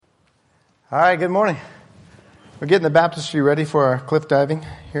All right, good morning. We're getting the baptistry ready for our cliff diving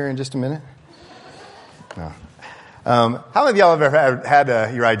here in just a minute. No. How many of y'all have ever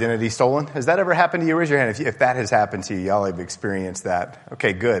had your identity stolen? Has that ever happened to you? Raise your hand if that has happened to you. Y'all have experienced that.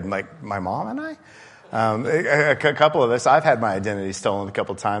 Okay, good. Like my mom and I? A couple of us. I've had my identity stolen a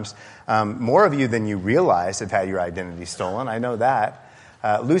couple of times. More of you than you realize have had your identity stolen. I know that.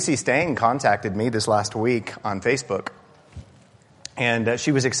 Lucy Stain contacted me this last week on Facebook. And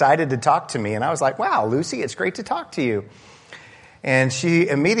she was excited to talk to me. And I was like, wow, Lucy, it's great to talk to you. And she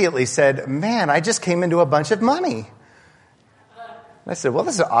immediately said, man, I just came into a bunch of money. I said, well,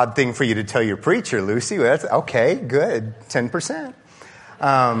 this is an odd thing for you to tell your preacher, Lucy. Well, that's okay, good, 10%.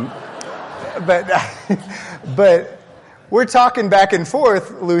 But we're talking back and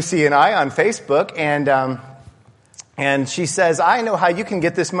forth, Lucy and I, on Facebook. And she says, I know how you can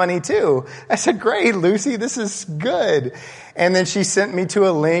get this money too. I said, great, Lucy, this is good. And then she sent me to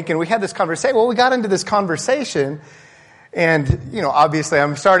a link and we had this conversation. Well, we got into this conversation and, obviously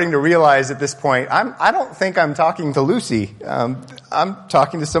I'm starting to realize at this point, I don't think I'm talking to Lucy. I'm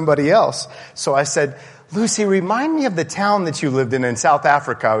talking to somebody else. So I said, Lucy, remind me of the town that you lived in South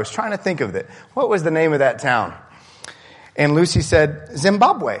Africa. I was trying to think of it. What was the name of that town? And Lucy said,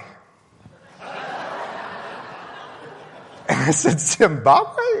 Zimbabwe. And I said,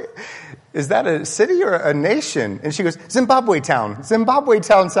 Zimbabwe? Is that a city or a nation? And she goes, Zimbabwe Town,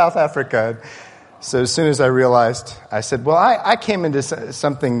 South Africa. So as soon as I realized, I said, well, I came into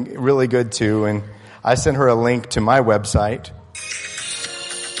something really good too. And I sent her a link to my website.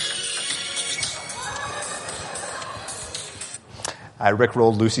 I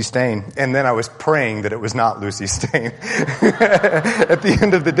rickrolled Lucy Stain. And then I was praying that it was not Lucy Stain at the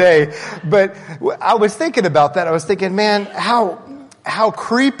end of the day. But I was thinking about that. I was thinking, man, how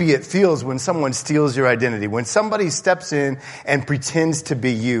creepy it feels when someone steals your identity, when somebody steps in and pretends to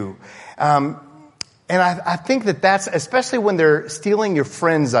be you. And I think that's, especially when they're stealing your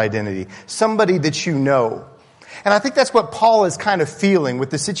friend's identity, somebody that you know. And I think that's what Paul is kind of feeling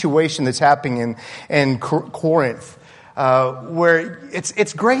with the situation that's happening in Corinth. Where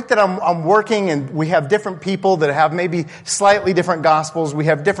it's great that I'm working and we have different people that have maybe slightly different gospels. We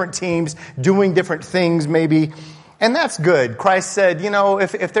have different teams doing different things maybe. And that's good. Christ said,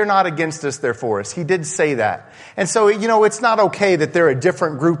 if they're not against us, they're for us. He did say that. And so, it's not okay that they're a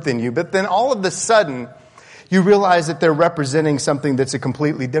different group than you. But then all of a sudden, you realize that they're representing something that's a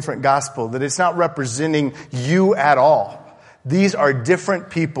completely different gospel, that it's not representing you at all. These are different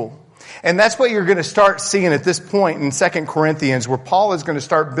people. And that's what you're going to start seeing at this point in 2 Corinthians, where Paul is going to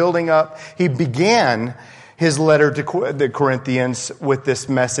start building up. He began his letter to the Corinthians with this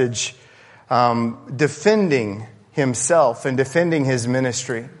message, defending himself and defending his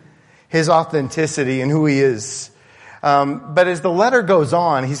ministry, his authenticity and who he is. But as the letter goes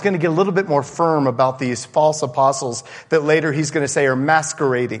on, he's going to get a little bit more firm about these false apostles that later he's going to say are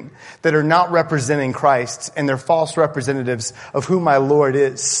masquerading, that are not representing Christ, and they're false representatives of who my Lord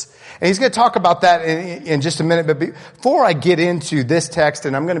is. And he's going to talk about that in just a minute. But before I get into this text,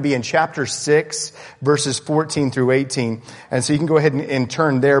 and I'm going to be in chapter 6, verses 14 through 18. And so you can go ahead and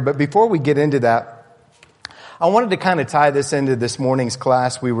turn there. But before we get into that, I wanted to kind of tie this into this morning's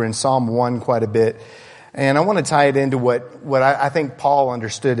class. We were in Psalm 1 quite a bit. And I want to tie it into what I think Paul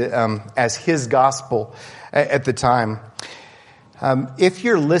understood as his gospel at the time. If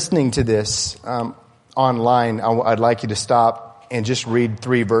you're listening to this online, I'd like you to stop and just read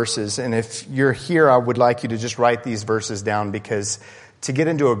 3 verses. And if you're here, I would like you to just write these verses down, because to get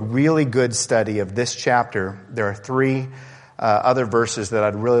into a really good study of this chapter, there are 3 other verses that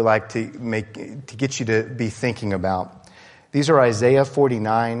I'd really like to get you to be thinking about. These are Isaiah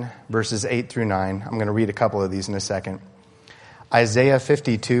 49, verses 8 through 9. I'm going to read a couple of these in a second. Isaiah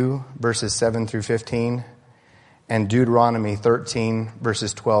 52, verses 7 through 15, and Deuteronomy 13,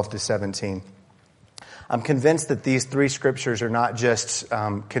 verses 12 to 17. I'm convinced that these 3 scriptures are not just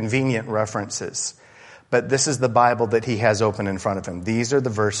convenient references, but this is the Bible that he has open in front of him. These are the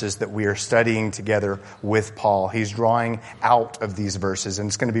verses that we are studying together with Paul. He's drawing out of these verses, and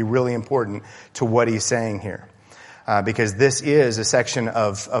it's going to be really important to what he's saying here. Because this is a section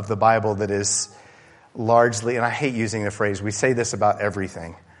of the Bible that is largely, and I hate using the phrase, we say this about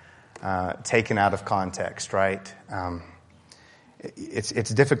everything, taken out of context, right? It's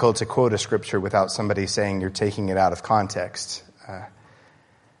difficult to quote a scripture without somebody saying you're taking it out of context.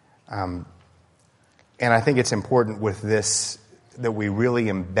 And I think it's important with this that we really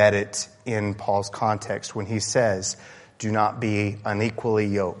embed it in Paul's context when he says, do not be unequally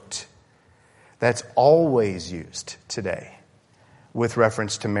yoked. That's always used today with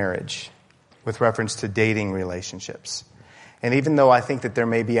reference to marriage, with reference to dating relationships. And even though I think that there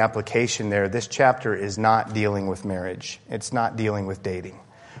may be application there, this chapter is not dealing with marriage. It's not dealing with dating.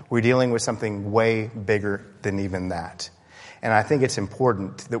 We're dealing with something way bigger than even that. And I think it's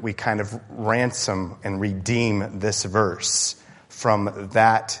important that we kind of ransom and redeem this verse from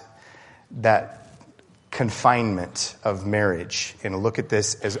that confinement of marriage and look at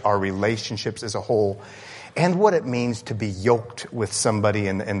this as our relationships as a whole and what it means to be yoked with somebody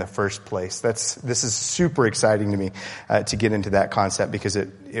in the first place. This is super exciting to me to get into that concept because it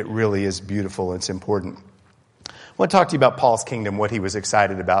really is beautiful. It's important. I want to talk to you about Paul's kingdom, what he was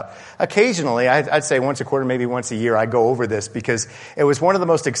excited about. Occasionally, I'd say once a quarter, maybe once a year, I go over this because it was one of the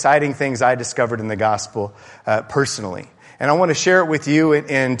most exciting things I discovered in the gospel personally. And I want to share it with you,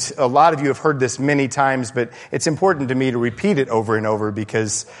 and a lot of you have heard this many times, but it's important to me to repeat it over and over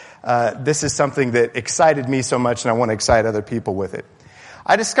because this is something that excited me so much, and I want to excite other people with it.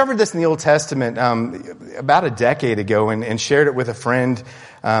 I discovered this in the Old Testament about a decade ago and shared it with a friend.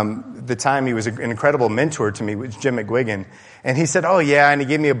 The time he was an incredible mentor to me was Jim McGuigan. And he said, oh yeah, and he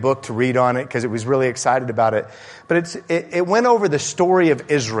gave me a book to read on it because it was really excited about it. But it went over the story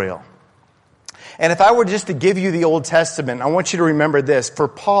of Israel. And if I were just to give you the Old Testament, I want you to remember this. For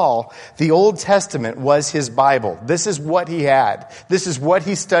Paul, the Old Testament was his Bible. This is what he had. This is what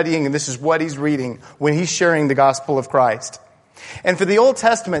he's studying, and this is what he's reading when he's sharing the gospel of Christ. And for the Old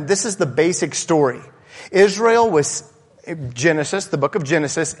Testament, this is the basic story. Israel was Genesis, the book of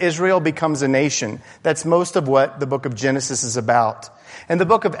Genesis. Israel becomes a nation. That's most of what the book of Genesis is about. In the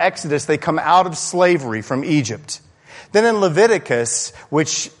book of Exodus, they come out of slavery from Egypt. Then in Leviticus,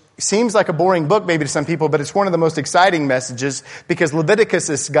 which seems like a boring book maybe to some people, but it's one of the most exciting messages because Leviticus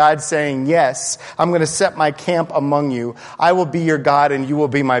is God saying, yes, I'm going to set my camp among you. I will be your God and you will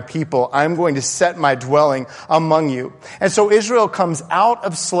be my people. I'm going to set my dwelling among you. And so Israel comes out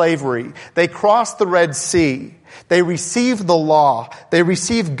of slavery. They cross the Red Sea. They receive the law. They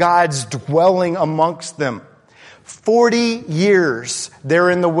receive God's dwelling amongst them. 40 years they're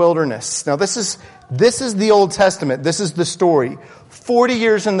in the wilderness. Now this is the Old Testament. This is the story. 40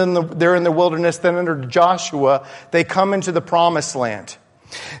 years and then they're in the wilderness. Then under Joshua, they come into the promised land.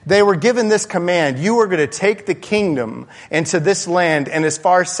 They were given this command. You are going to take the kingdom into this land. And as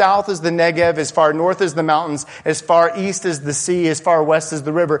far south as the Negev, as far north as the mountains, as far east as the sea, as far west as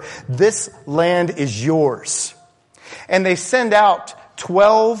the river, this land is yours. And they send out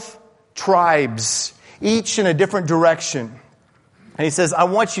 12 tribes, each in a different direction. And he says, I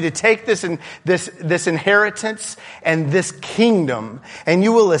want you to take this inheritance and this kingdom, and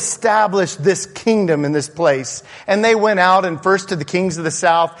you will establish this kingdom in this place. And they went out and first to the kings of the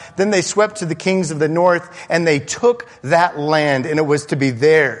south, then they swept to the kings of the north, and they took that land, and it was to be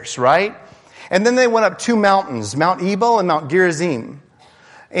theirs, right? And then they went up two mountains, Mount Ebal and Mount Gerizim.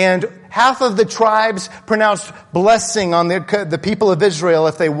 And half of the tribes pronounced blessing on the people of Israel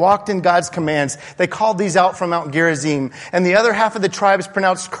if they walked in God's commands. They called these out from Mount Gerizim. And the other half of the tribes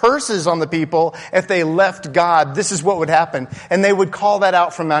pronounced curses on the people if they left God. This is what would happen. And they would call that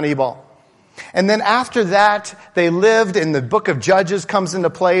out from Mount Ebal. And then after that, they lived, and the book of Judges comes into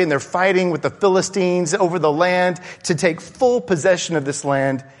play, and they're fighting with the Philistines over the land to take full possession of this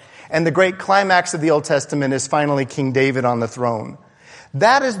land. And the great climax of the Old Testament is finally King David on the throne.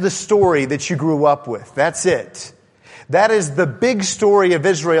 That is the story that you grew up with. That's it. That is the big story of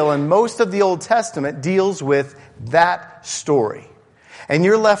Israel, and most of the Old Testament deals with that story. And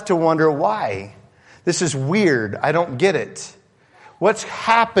you're left to wonder why. This is weird. I don't get it. What's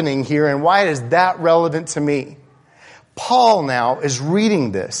happening here, and why is that relevant to me? Paul now is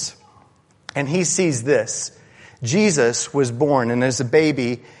reading this, and he sees this. Jesus was born, and as a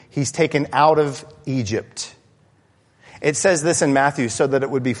baby, he's taken out of Egypt. It says this in Matthew so that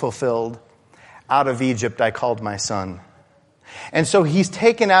it would be fulfilled. Out of Egypt I called my son. And so he's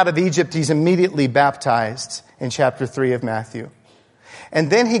taken out of Egypt. He's immediately baptized in chapter 3 of Matthew.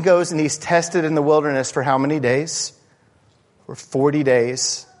 And then he goes and he's tested in the wilderness for how many days? For 40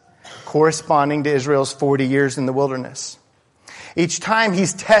 days, corresponding to Israel's 40 years in the wilderness. Each time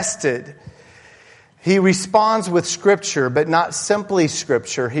he's tested, he responds with Scripture, but not simply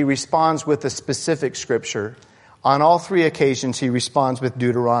Scripture. He responds with a specific Scripture. On all three occasions, he responds with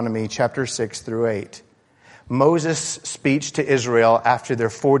Deuteronomy chapter 6 through 8. Moses' speech to Israel after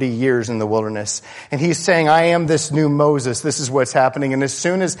their 40 years in the wilderness. And he's saying, I am this new Moses. This is what's happening. And as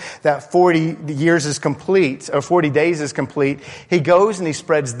soon as that 40 years is complete, or 40 days is complete, he goes and he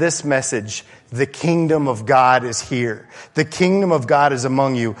spreads this message. The kingdom of God is here. The kingdom of God is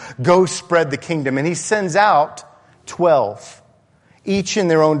among you. Go spread the kingdom. And he sends out 12. Each in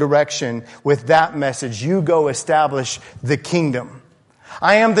their own direction with that message. You go establish the kingdom.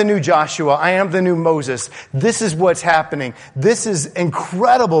 I am the new Joshua. I am the new Moses. This is what's happening. This is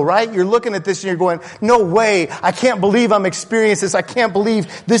incredible, right? You're looking at this and you're going, no way. I can't believe I'm experiencing this. I can't believe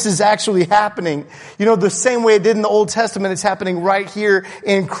this is actually happening. You know, the same way it did in the Old Testament, it's happening right here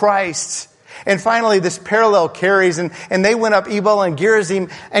in Christ. And finally, this parallel carries, and they went up Ebal and Gerizim,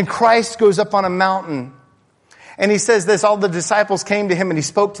 and Christ goes up on a mountain. And he says this, all the disciples came to him and he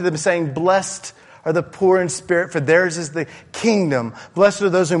spoke to them saying, blessed are the poor in spirit, for theirs is the kingdom. Blessed are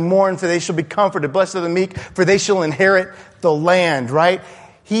those who mourn, for they shall be comforted. Blessed are the meek, for they shall inherit the land, right?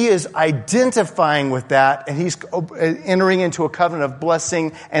 He is identifying with that, and he's entering into a covenant of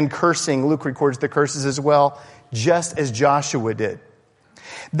blessing and cursing. Luke records the curses as well, just as Joshua did.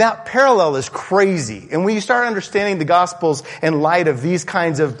 That parallel is crazy. And when you start understanding the Gospels in light of these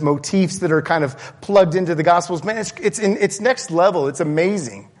kinds of motifs that are kind of plugged into the Gospels, man, it's next level. It's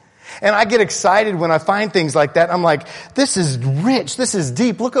amazing. And I get excited when I find things like that. I'm like, this is rich. This is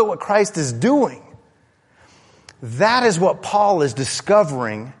deep. Look at what Christ is doing. That is what Paul is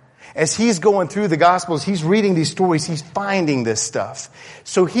discovering as he's going through the Gospels. He's reading these stories. He's finding this stuff.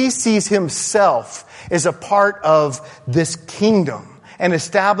 So he sees himself as a part of this kingdom and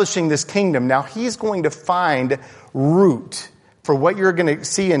establishing this kingdom. Now he's going to find root for what you're going to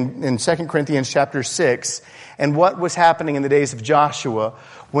see in 2 Corinthians chapter 6 and what was happening in the days of Joshua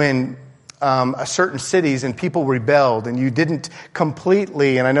when certain cities and people rebelled, and you didn't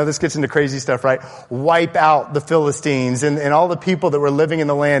completely, and I know this gets into crazy stuff, right, wipe out the Philistines and all the people that were living in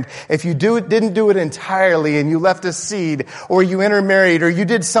the land. If you didn't do it entirely and you left a seed, or you intermarried, or you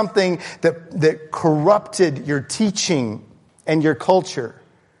did something that corrupted your teaching and your culture,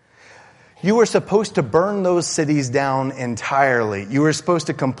 you were supposed to burn those cities down entirely. You were supposed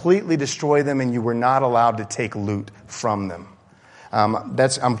to completely destroy them, and you were not allowed to take loot from them.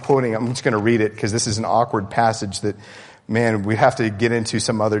 I'm quoting, I'm just going to read it because this is an awkward passage that, man, we have to get into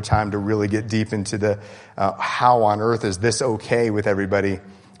some other time to really get deep into the how on earth is this okay with everybody.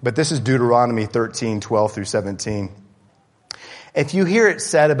 But this is Deuteronomy 13:12 through 17. If you hear it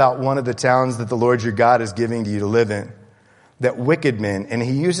said about one of the towns that the Lord your God is giving to you to live in, that wicked men, and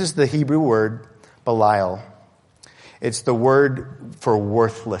he uses the Hebrew word Belial. It's the word for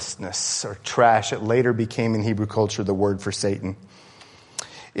worthlessness or trash. It later became in Hebrew culture the word for Satan.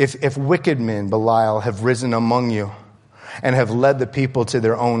 If wicked men, Belial, have risen among you and have led the people to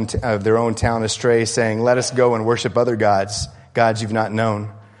their own town astray, saying, let us go and worship other gods you've not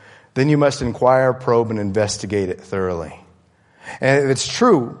known, then you must inquire, probe, and investigate it thoroughly. And if it's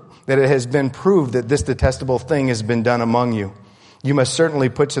true that it has been proved that this detestable thing has been done among you, you must certainly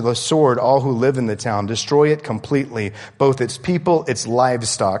put to the sword all who live in the town. Destroy it completely, both its people, its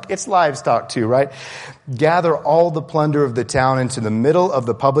livestock. It's livestock too, right? Gather all the plunder of the town into the middle of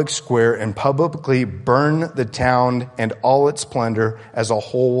the public square and publicly burn the town and all its plunder as a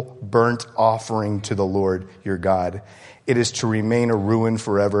whole burnt offering to the Lord your God. It is to remain a ruin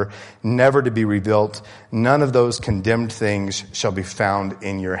forever, never to be rebuilt. None of those condemned things shall be found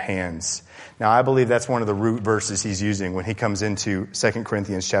in your hands. Now, I believe that's one of the root verses he's using when he comes into 2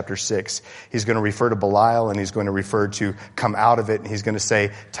 Corinthians chapter 6. He's going to refer to Belial, and he's going to refer to come out of it, and he's going to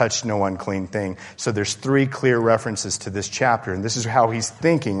say, touch no unclean thing. So there's 3 clear references to this chapter, and this is how he's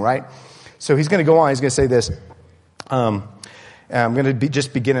thinking, right? So he's going to go on. He's going to say this. I'm going to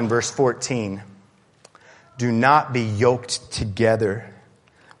just begin in verse 14. Do not be yoked together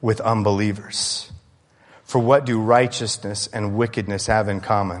with unbelievers. For what do righteousness and wickedness have in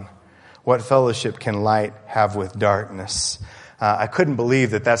common? What fellowship can light have with darkness? I couldn't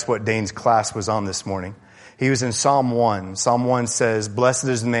believe that that's what Dane's class was on this morning. He was in Psalm 1. Psalm 1 says, blessed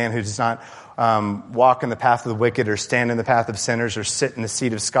is the man who does not walk in the path of the wicked or stand in the path of sinners or sit in the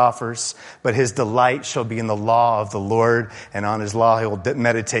seat of scoffers, but his delight shall be in the law of the Lord, and on his law he will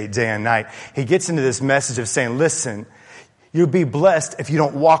meditate day and night. He gets into this message of saying, listen, you'll be blessed if you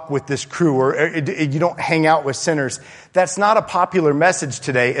don't walk with this crew or you don't hang out with sinners. That's not a popular message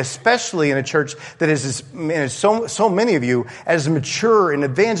today, especially in a church that is so many of you as mature and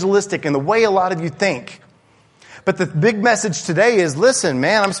evangelistic in the way a lot of you think. But the big message today is, listen,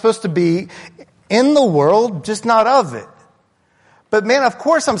 man, I'm supposed to be in the world, just not of it. But man, of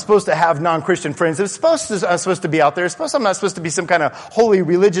course I'm supposed to have non-Christian friends. I'm supposed to be out there. I'm not supposed to be some kind of holy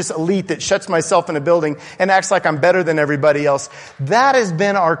religious elite that shuts myself in a building and acts like I'm better than everybody else. That has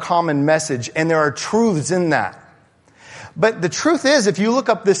been our common message, and there are truths in that. But the truth is, if you look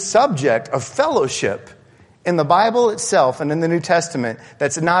up this subject of fellowship in the Bible itself and in the New Testament,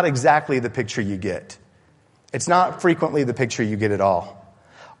 that's not exactly the picture you get. It's not frequently the picture you get at all.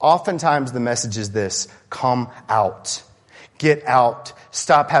 Oftentimes the message is this: come out. Get out.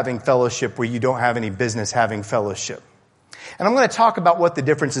 Stop having fellowship where you don't have any business having fellowship. And I'm going to talk about what the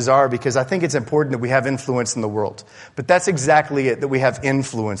differences are because I think it's important that we have influence in the world. But that's exactly it, that we have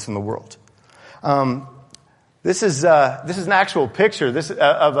influence in the world. This is an actual picture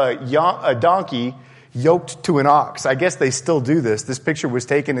of a donkey yoked to an ox. I guess they still do this. This picture was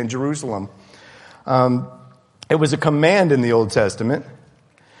taken in Jerusalem. It was a command in the Old Testament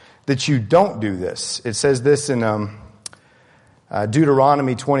that you don't do this. It says this in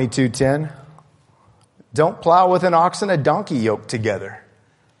Deuteronomy 22:10. Don't plow with an ox and a donkey yoked together.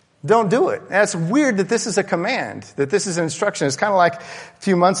 Don't do it. And it's weird that this is a command, that this is an instruction. It's kind of like a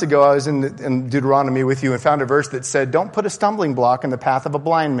few months ago I was in Deuteronomy with you and found a verse that said, don't put a stumbling block in the path of a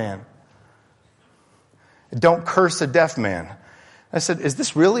blind man. Don't curse a deaf man. I said, is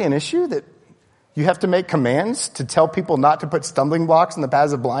this really an issue that you have to make commands to tell people not to put stumbling blocks in the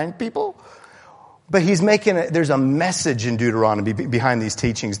paths of blind people? But there's a message in Deuteronomy behind these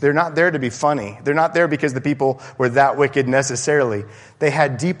teachings. They're not there to be funny. They're not there because the people were that wicked necessarily. They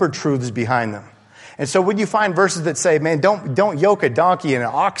had deeper truths behind them. And so when you find verses that say, man, don't yoke a donkey and an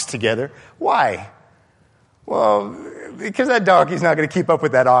ox together, why? Well, because that donkey's not going to keep up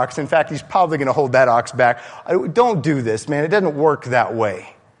with that ox. In fact, he's probably going to hold that ox back. Don't do this, man. It doesn't work that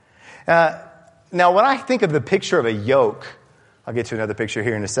way. Now, when I think of the picture of a yoke, I'll get to another picture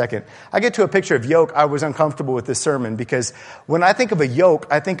here in a second. I get to a picture of yoke. I was uncomfortable with this sermon because when I think of a yoke,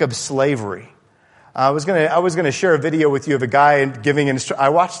 I think of slavery. I was going to share a video with you of a guy giving I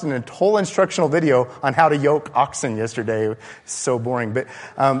watched a whole instructional video on how to yoke oxen yesterday. It's so boring, but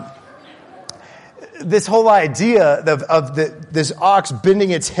this whole idea of this ox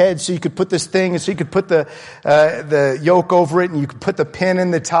bending its head so you could put this thing, and so you could put the yoke over it, and you could put the pin in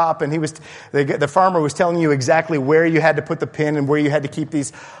the top. And the farmer was telling you exactly where you had to put the pin and where you had to keep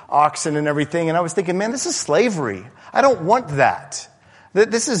these oxen and everything. And I was thinking, man, this is slavery. I don't want that.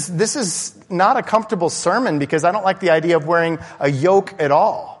 This is not a comfortable sermon because I don't like the idea of wearing a yoke at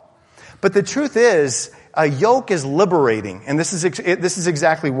all. But the truth is, a yoke is liberating, and this is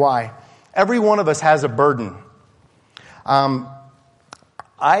exactly why. Every one of us has a burden.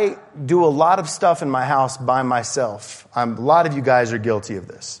 I do a lot of stuff in my house by myself. A lot of you guys are guilty of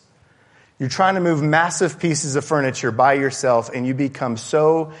this. You're trying to move massive pieces of furniture by yourself, and you become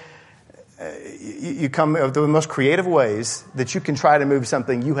you come of the most creative ways that you can try to move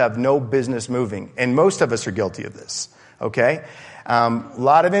something you have no business moving. And most of us are guilty of this. Okay? A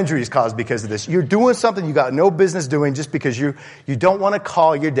lot of injuries caused because of this. You're doing something you got no business doing just because you don't want to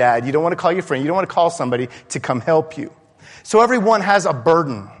call your dad, you don't want to call your friend, you don't want to call somebody to come help you. So everyone has a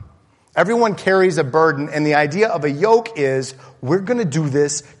burden. Everyone carries a burden, and the idea of a yoke is we're going to do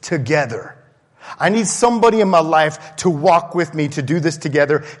this together. I need somebody in my life to walk with me, to do this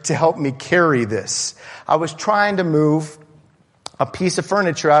together, to help me carry this. I was trying to move a piece of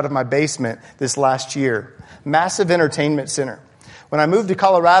furniture out of my basement this last year. Massive entertainment center. When I moved to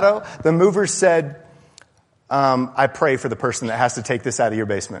Colorado, the movers said, I pray for the person that has to take this out of your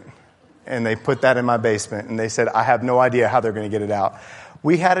basement. And they put that in my basement, and they said, I have no idea how they're going to get it out.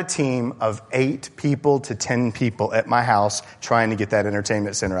 We had a team of 8 people to 10 people at my house trying to get that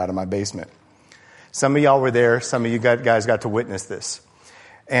entertainment center out of my basement. Some of y'all were there. Some of you guys got to witness this.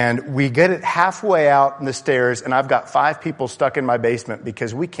 And we get it halfway out the stairs, and I've got 5 people stuck in my basement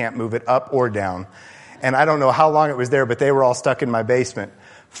because we can't move it up or down. And I don't know how long it was there, but they were all stuck in my basement.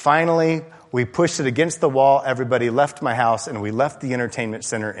 Finally, we pushed it against the wall. Everybody left my house, and we left the entertainment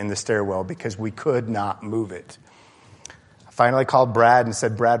center in the stairwell because we could not move it. I finally called Brad and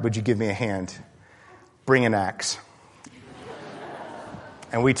said, Brad, would you give me a hand? Bring an axe.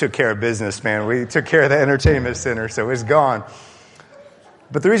 And we took care of business, man. We took care of the entertainment center, so it's gone.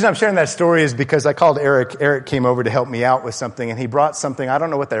 But the reason I'm sharing that story is because I called Eric. Eric came over to help me out with something, and he brought something. I don't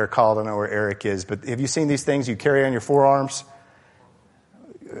know what they're called. I don't know where Eric is. But have you seen these things you carry on your forearms?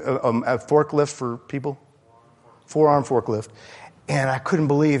 A forklift for people? Forearm forklift. And I couldn't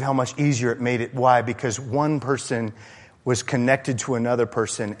believe how much easier it made it. Why? Because one person was connected to another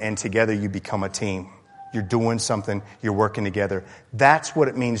person, and together you become a team. You're doing something. You're working together. That's what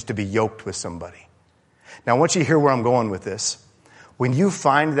it means to be yoked with somebody. Now, I want you to hear where I'm going with this. When you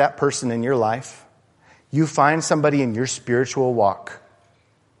find that person in your life, you find somebody in your spiritual walk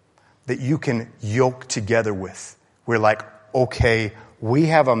that you can yoke together with. We're like, okay, we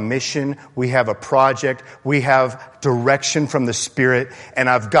have a mission, we have a project, we have direction from the Spirit, and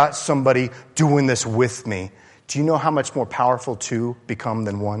I've got somebody doing this with me. Do you know how much more powerful 2 become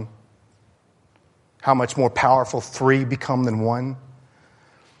than 1? How much more powerful 3 become than 1?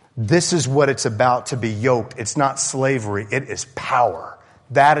 This is what it's about to be yoked. It's not slavery. It is power.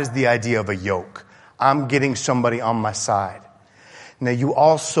 That is the idea of a yoke. I'm getting somebody on my side. Now, you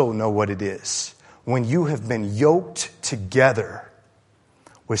also know what it is when you have been yoked together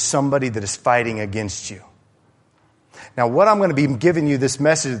with somebody that is fighting against you. Now, what I'm going to be giving you this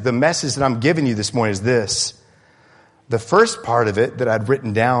message, the message that I'm giving you this morning is this. The first part of it that I'd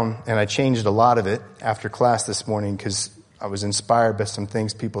written down, and I changed a lot of it after class this morning because I was inspired by some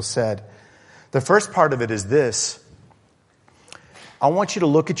things people said. The first part of it is this. I want you to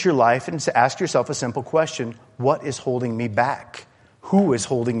look at your life and to ask yourself a simple question. What is holding me back? Who is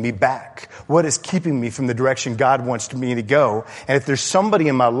holding me back? What is keeping me from the direction God wants me to go? And if there's somebody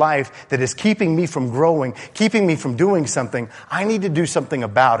in my life that is keeping me from growing, keeping me from doing something, I need to do something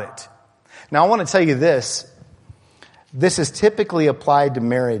about it. Now, I want to tell you this. This is typically applied to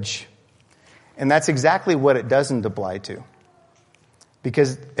marriage. And that's exactly what it doesn't apply to.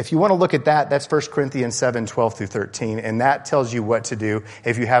 Because if you want to look at that, that's 1 Corinthians 7, 12 through 13. And that tells you what to do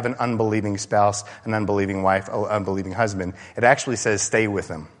if you have an unbelieving spouse, an unbelieving wife, an unbelieving husband. It actually says stay with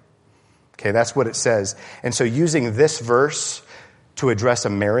them. Okay, that's what it says. And so using this verse to address a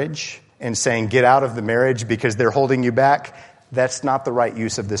marriage and saying get out of the marriage because they're holding you back, that's not the right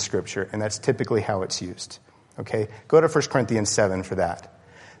use of this scripture. And that's typically how it's used. Okay, go to 1 Corinthians 7 for that.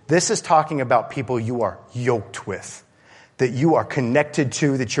 This is talking about people you are yoked with, that you are connected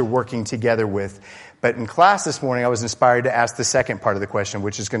to, that you're working together with. But in class this morning, I was inspired to ask the second part of the question,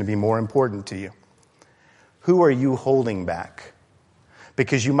 which is going to be more important to you. Who are you holding back?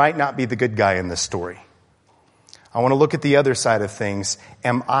 Because you might not be the good guy in this story. I want to look at the other side of things.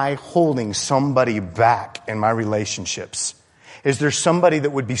 Am I holding somebody back in my relationships? Is there somebody that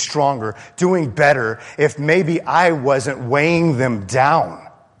would be stronger, doing better, if maybe I wasn't weighing them down?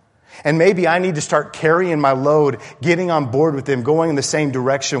 And maybe I need to start carrying my load, getting on board with them, going in the same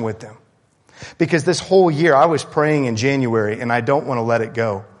direction with them. Because this whole year, I was praying in January, and I don't want to let it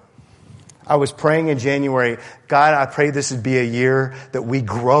go. I was praying in January, God, I pray this would be a year that we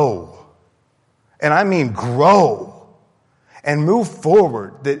grow. And I mean grow. And move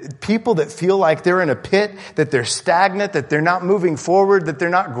forward. That people that feel like they're in a pit, that they're stagnant, that they're not moving forward, that they're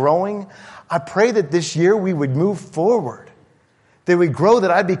not growing. I pray that this year we would move forward. That we grow,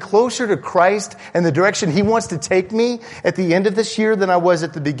 that I'd be closer to Christ and the direction He wants to take me at the end of this year than I was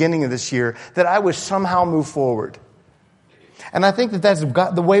at the beginning of this year. That I would somehow move forward. And I think that that's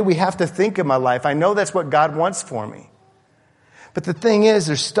the way we have to think of my life. I know that's what God wants for me. But the thing is,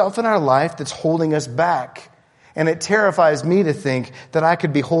 there's stuff in our life that's holding us back. And it terrifies me to think that I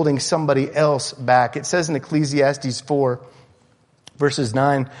could be holding somebody else back. It says in Ecclesiastes 4, verses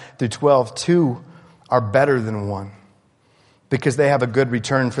 9 through 12, 2 are better than one because they have a good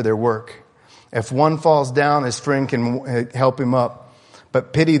return for their work. If one falls down, his friend can help him up.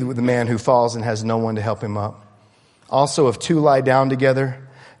 But pity the man who falls and has no one to help him up. Also, if two lie down together,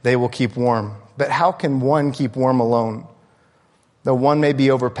 they will keep warm. But how can one keep warm alone? Though one may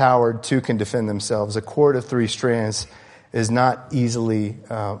be overpowered, two can defend themselves. A cord of 3 strands is not easily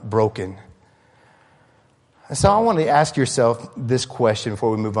broken. So I want to ask yourself this question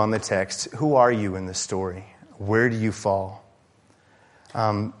before we move on the text. Who are you in this story? Where do you fall?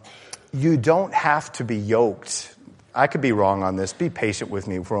 You don't have to be yoked. I could be wrong on this. Be patient with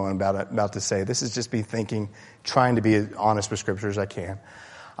me for what I'm about to say. This is just me thinking, trying to be as honest with Scripture as I can.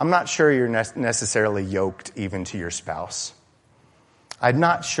 I'm not sure you're necessarily yoked even to your spouse. I'm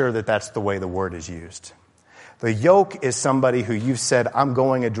not sure that that's the way the word is used. The yoke is somebody who you've said, I'm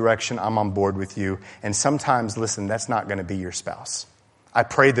going a direction, I'm on board with you. And sometimes, listen, that's not going to be your spouse. I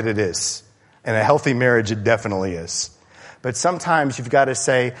pray that it is. In a healthy marriage, it definitely is. But sometimes you've got to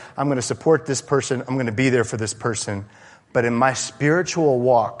say, I'm going to support this person, I'm going to be there for this person. But in my spiritual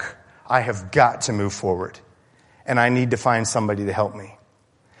walk, I have got to move forward. And I need to find somebody to help me.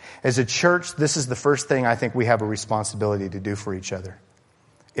 As a church, this is the first thing I think we have a responsibility to do for each other.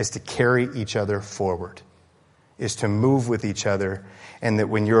 Is to carry each other forward, is to move with each other, and that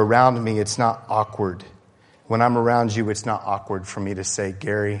when you're around me, it's not awkward. When I'm around you, it's not awkward for me to say,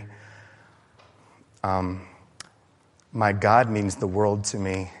 Gary, my God means the world to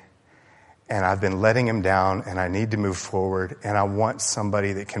me, and I've been letting Him down, and I need to move forward, and I want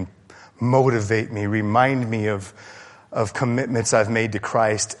somebody that can motivate me, remind me of commitments I've made to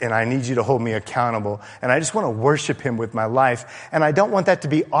Christ, and I need you to hold me accountable. And I just want to worship Him with my life. And I don't want that to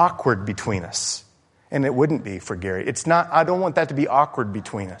be awkward between us. And it wouldn't be for Gary. I don't want that to be awkward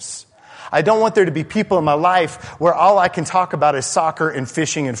between us. I don't want there to be people in my life where all I can talk about is soccer and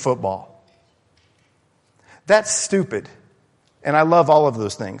fishing and football. That's stupid. And I love all of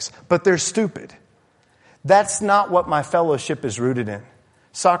those things. But they're stupid. That's not what my fellowship is rooted in.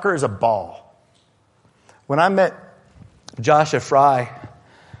 Soccer is a ball. When I met Joshua Fry,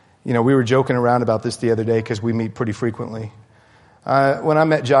 we were joking around about this the other day because we meet pretty frequently. When I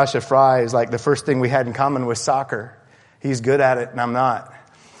met Joshua Fry, it's like the first thing we had in common was soccer. He's good at it, and I'm not.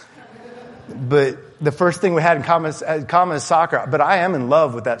 But the first thing we had in common is soccer. But I am in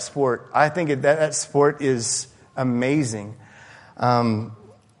love with that sport. I think that sport is amazing.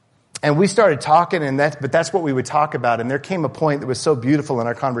 And we started talking, but that's what we would talk about. And there came a point that was so beautiful in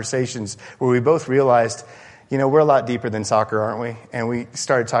our conversations where we both realized, we're a lot deeper than soccer, aren't we? And we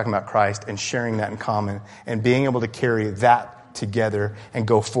started talking about Christ and sharing that in common and being able to carry that together and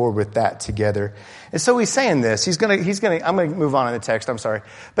go forward with that together. And so he's saying this. I'm going to move on in the text, I'm sorry.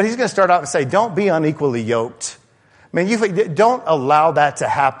 But he's going to start out and say, don't be unequally yoked. Don't allow that to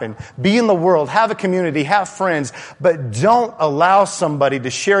happen. Be in the world, have a community, have friends, but don't allow somebody to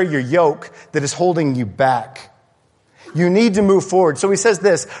share your yoke that is holding you back. You need to move forward. So he says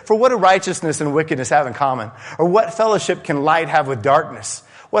this, for what do righteousness and wickedness have in common? Or what fellowship can light have with darkness?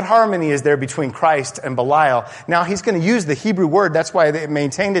 What harmony is there between Christ and Belial? Now, he's going to use the Hebrew word. That's why they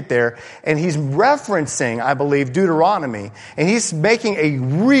maintained it there. And he's referencing, I believe, Deuteronomy. And he's making a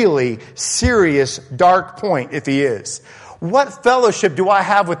really serious, dark point, if he is. What fellowship do I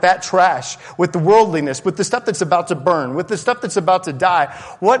have with that trash, with the worldliness, with the stuff that's about to burn, with the stuff that's about to die?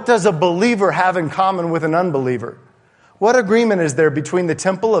 What does a believer have in common with an unbeliever? What agreement is there between the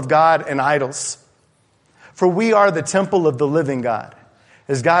temple of God and idols? For we are the temple of the living God.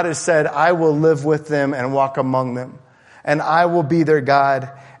 As God has said, I will live with them and walk among them, and I will be their God,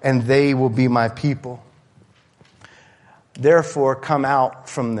 and they will be my people. Therefore, come out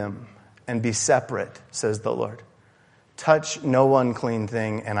from them and be separate, says the Lord. Touch no unclean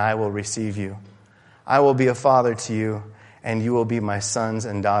thing, and I will receive you. I will be a father to you, and you will be my sons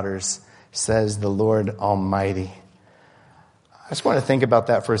and daughters, says the Lord Almighty. I just want to think about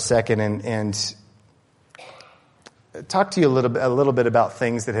that for a second and talk to you a little bit about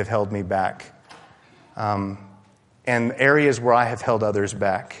things that have held me back, and areas where I have held others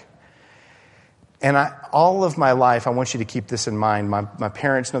back. And all of my life, I want you to keep this in mind. My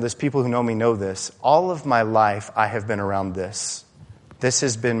parents know this. People who know me know this. All of my life, I have been around this. This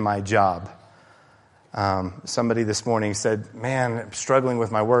has been my job. Somebody this morning said, man, I'm struggling with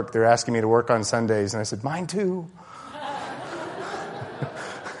my work. They're asking me to work on Sundays. And I said, mine too.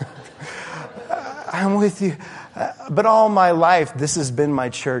 I'm with you. But all my life, this has been my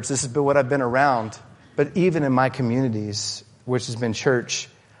church. This has been what I've been around. But even in my communities, which has been church,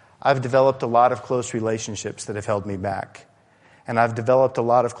 I've developed a lot of close relationships that have held me back. And I've developed a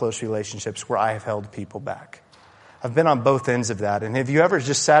lot of close relationships where I have held people back. I've been on both ends of that. And have you ever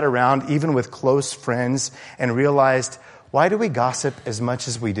just sat around, even with close friends, and realized, why do we gossip as much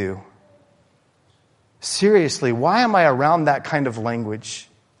as we do? Seriously, why am I around that kind of language?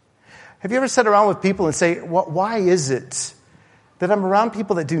 Have you ever sat around with people and say, why is it that I'm around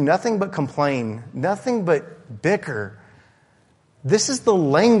people that do nothing but complain, nothing but bicker? This is the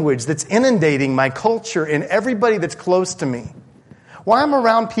language that's inundating my culture and everybody that's close to me. Why I'm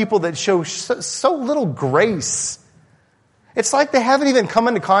around people that show so little grace. It's like they haven't even come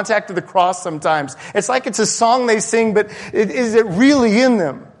into contact with the cross sometimes. It's like it's a song they sing, but is it really in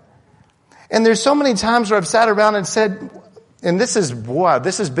them? And there's so many times where I've sat around and said, and this has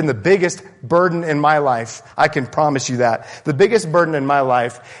been the biggest burden in my life. I can promise you that. The biggest burden in my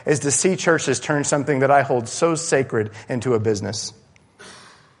life is to see churches turn something that I hold so sacred into a business.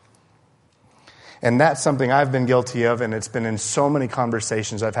 And that's something I've been guilty of, and it's been in so many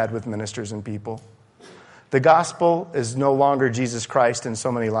conversations I've had with ministers and people. The gospel is no longer Jesus Christ in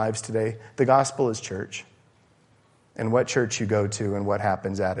so many lives today. The gospel is church. And what church you go to and what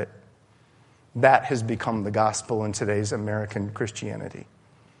happens at it. That has become the gospel in today's American Christianity.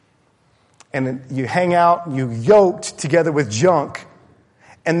 And you hang out, you yoked together with junk,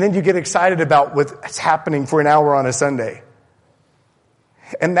 and then you get excited about what's happening for an hour on a Sunday.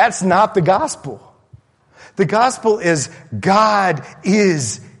 And that's not the gospel. The gospel is God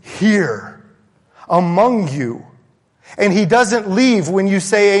is here among you. And He doesn't leave when you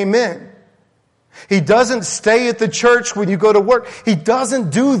say amen. He doesn't stay at the church when you go to work. He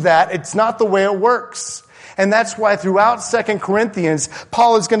doesn't do that. It's not the way it works. And that's why throughout 2 Corinthians,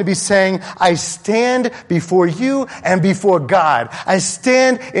 Paul is going to be saying, I stand before you and before God. I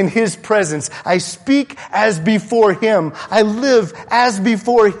stand in His presence. I speak as before Him. I live as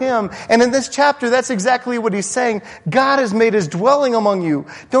before Him. And in this chapter, that's exactly what he's saying. God has made His dwelling among you.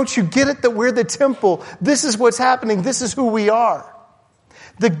 Don't you get it that we're the temple? This is what's happening. This is who we are.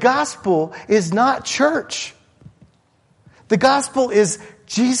 The gospel is not church. The gospel is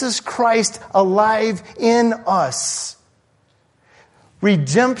Jesus Christ alive in us.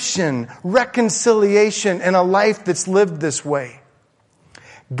 Redemption, reconciliation, and a life that's lived this way.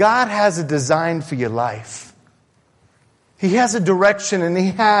 God has a design for your life. He has a direction, and He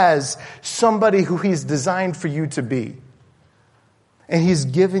has somebody who He's designed for you to be. And He's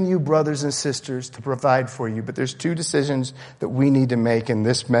given you brothers and sisters to provide for you. But there's two decisions that we need to make, and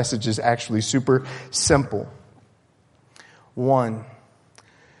this message is actually super simple. One,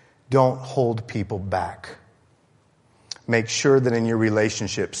 don't hold people back. Make sure that in your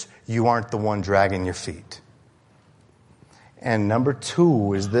relationships, you aren't the one dragging your feet. And number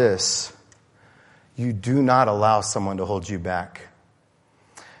two is this. You do not allow someone to hold you back.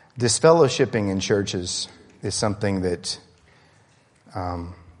 Disfellowshipping in churches is something that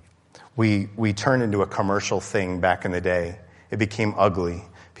we turned into a commercial thing back in the day. It became ugly.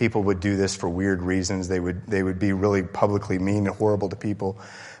 People would do this for weird reasons. They would be really publicly mean and horrible to people.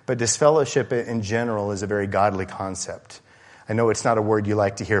 But disfellowship in general is a very godly concept. I know it's not a word you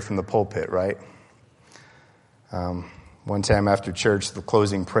like to hear from the pulpit, right? One time after church, the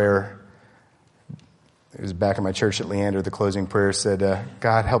closing prayer, it was back in my church at Leander, the closing prayer said,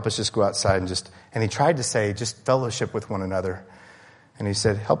 God, help us just go outside and he tried to say, just fellowship with one another. And he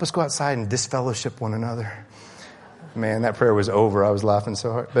said, help us go outside and disfellowship one another. Man, that prayer was over. I was laughing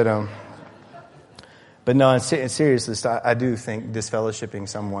so hard. But no, in seriousness, I do think disfellowshipping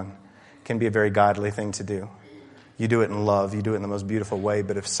someone can be a very godly thing to do. You do it in love. You do it in the most beautiful way.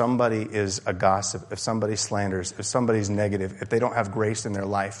 But if somebody is a gossip, if somebody slanders, if somebody's negative, if they don't have grace in their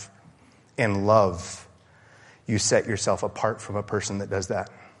life, in love, you set yourself apart from a person that does that.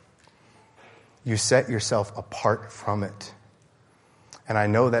 You set yourself apart from it. And I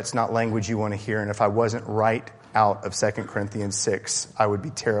know that's not language you want to hear. And if I wasn't right out of 2 Corinthians 6, I would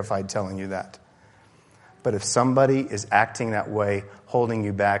be terrified telling you that. But if somebody is acting that way, holding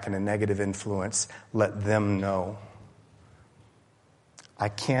you back in a negative influence, let them know. I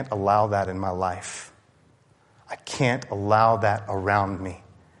can't allow that in my life. I can't allow that around me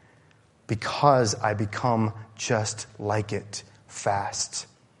because I become just like it fast.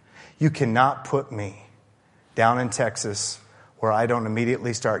 You cannot put me down in Texas where I don't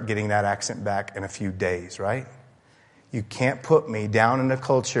immediately start getting that accent back in a few days, right? You can't put me down in a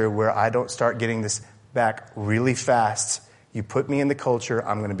culture where I don't start getting this back really fast. You put me in the culture,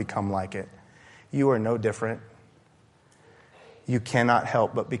 I'm going to become like it. You are no different. You cannot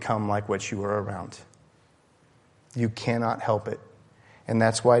help but become like what you are around. You cannot help it. And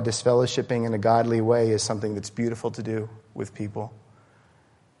that's why disfellowshipping in a godly way is something that's beautiful to do with people.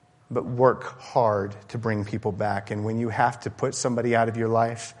 But work hard to bring people back. And when you have to put somebody out of your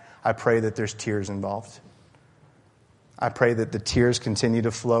life, I pray that there's tears involved. I pray that the tears continue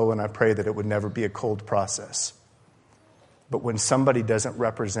to flow, and I pray that it would never be a cold process. But when somebody doesn't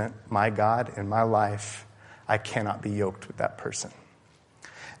represent my God in my life, I cannot be yoked with that person.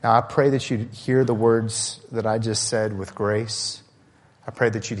 Now, I pray that you'd hear the words that I just said with grace. I pray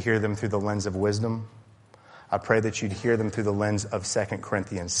that you'd hear them through the lens of wisdom. I pray that you'd hear them through the lens of 2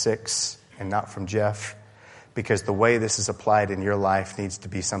 Corinthians 6 and not from Jeff, because the way this is applied in your life needs to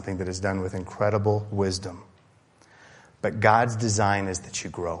be something that is done with incredible wisdom. But God's design is that you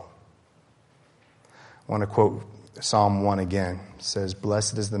grow. I want to quote Psalm 1 again. It says,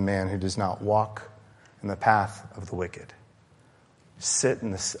 "Blessed is the man who does not walk in the path of the wicked. Stand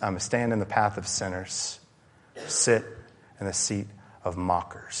in the path of sinners. Sit in the seat of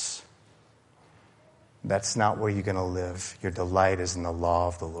mockers." That's not where you're going to live. Your delight is in the law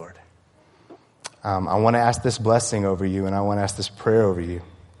of the Lord. I want to ask this blessing over you, and I want to ask this prayer over you.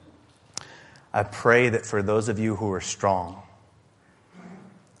 I pray that for those of you who are strong,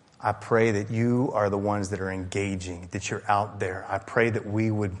 I pray that you are the ones that are engaging, that you're out there. I pray that we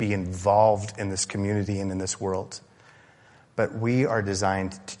would be involved in this community and in this world. But we are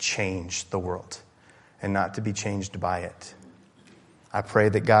designed to change the world and not to be changed by it. I pray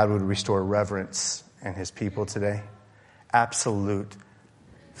that God would restore reverence in His people today. Absolute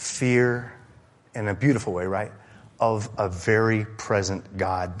fear in a beautiful way, right? Of a very present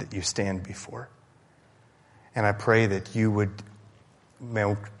God that you stand before. And I pray that you would,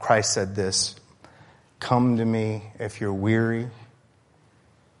 man, Christ said this, "Come to me if you're weary,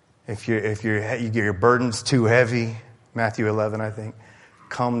 if your burden's too heavy," Matthew 11, I think.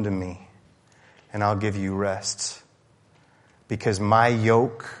 "Come to me and I'll give you rest. Because my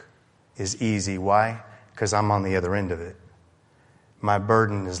yoke is easy." Why? Because I'm on the other end of it. "My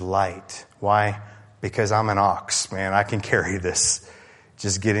burden is light." Why? Because I'm an ox, man. I can carry this.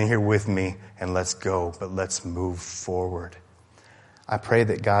 Just get in here with me and let's go. But let's move forward. I pray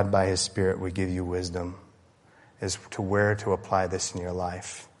that God, by His Spirit, would give you wisdom as to where to apply this in your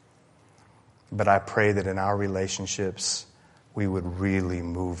life. But I pray that in our relationships, we would really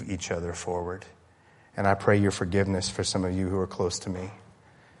move each other forward. And I pray your forgiveness for some of you who are close to me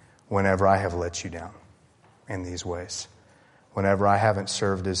whenever I have let you down in these ways. whenever I haven't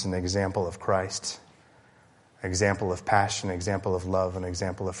served as an example of Christ, an example of passion, an example of love, an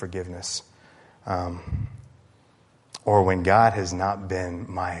example of forgiveness. Or when God has not been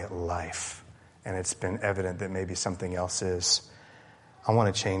my life and it's been evident that maybe something else is. I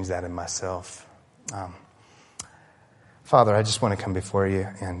want to change that in myself. Father, I just want to come before you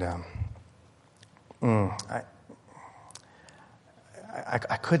and I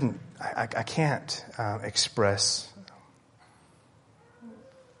can't express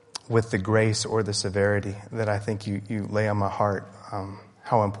with the grace or the severity that I think you lay on my heart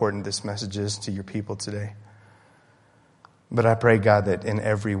how important this message is to your people today. But I pray, God, that in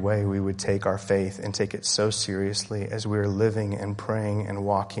every way we would take our faith and take it so seriously as we are living and praying and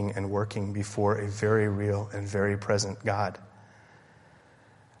walking and working before a very real and very present God.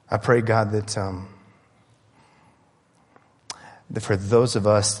 I pray, God, that for those of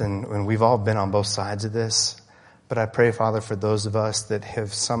us, and we've all been on both sides of this, but I pray, Father, for those of us that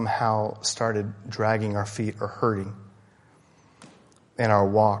have somehow started dragging our feet or hurting in our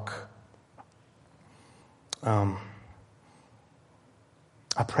walk,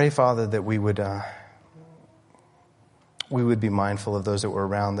 I pray, Father, that we would be mindful of those that we're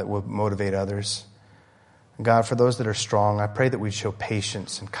around, that will motivate others. God, for those that are strong, I pray that we show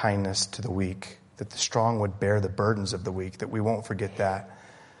patience and kindness to the weak, that the strong would bear the burdens of the weak, that we won't forget that.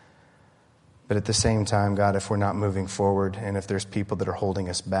 But at the same time, God, if we're not moving forward and if there's people that are holding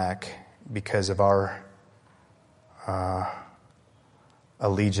us back because of our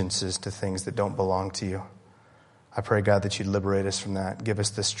allegiances to things that don't belong to you, I pray, God, that you'd liberate us from that. Give us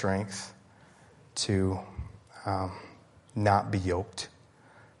the strength to not be yoked,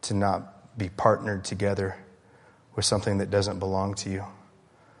 to not be partnered together with something that doesn't belong to you,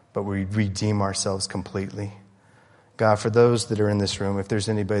 but we redeem ourselves completely. God, for those that are in this room, if there's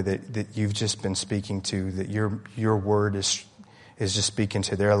anybody that you've just been speaking to, that your word is just speaking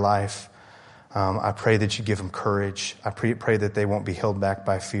to their life, I pray that you give them courage. I pray that they won't be held back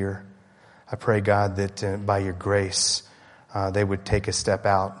by fear. I pray, God, that by your grace, they would take a step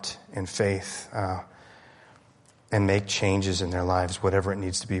out in faith and make changes in their lives, whatever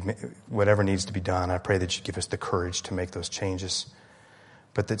needs to be done. I pray that you give us the courage to make those changes.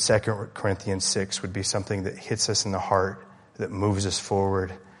 But that 2 Corinthians 6 would be something that hits us in the heart, that moves us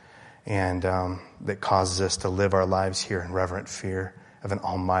forward, and that causes us to live our lives here in reverent fear of an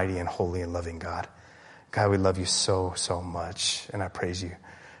almighty and holy and loving God. God, we love you so, so much, and I praise you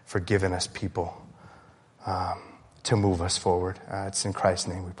for giving us people to move us forward. It's in Christ's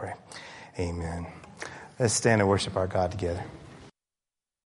name we pray. Amen. Let's stand and worship our God together.